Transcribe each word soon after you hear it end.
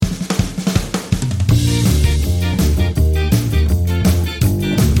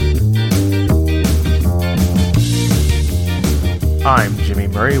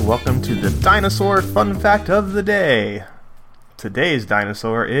Murray. Welcome to the Dinosaur Fun Fact of the Day. Today's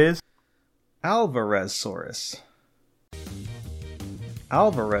dinosaur is Alvarezsaurus.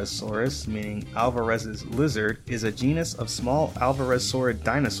 Alvarezsaurus, meaning Alvarez's lizard, is a genus of small Alvarezsaurid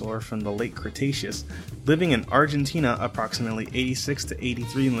dinosaur from the late Cretaceous, living in Argentina approximately 86 to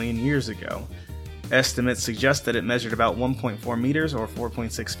 83 million years ago. Estimates suggest that it measured about 1.4 meters or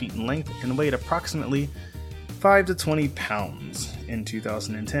 4.6 feet in length and weighed approximately 5 to 20 pounds. In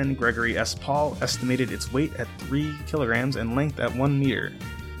 2010, Gregory S. Paul estimated its weight at 3 kilograms and length at 1 meter.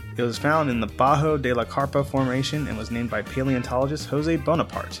 It was found in the Bajo de la Carpa Formation and was named by paleontologist Jose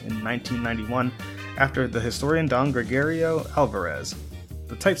Bonaparte in 1991 after the historian Don Gregorio Alvarez.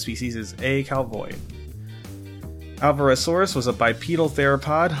 The type species is A. calvoi. Alvarezsaurus was a bipedal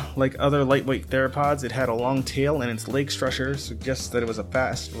theropod. Like other lightweight theropods, it had a long tail and its leg structure suggests that it was a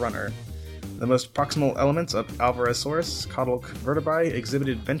fast runner. The most proximal elements of Alvarezsaurus, caudal vertebrae,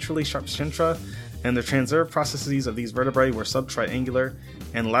 exhibited ventrally sharp centra, and the transverse processes of these vertebrae were subtriangular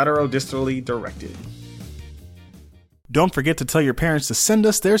and laterodistally directed. Don't forget to tell your parents to send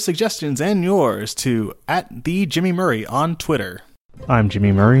us their suggestions and yours to @TheJimmyMurray on Twitter. I'm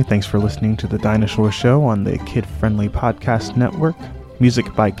Jimmy Murray. Thanks for listening to The Dinosaur Show on the Kid Friendly Podcast Network.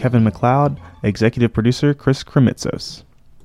 Music by Kevin MacLeod. Executive producer Chris Kremitzos.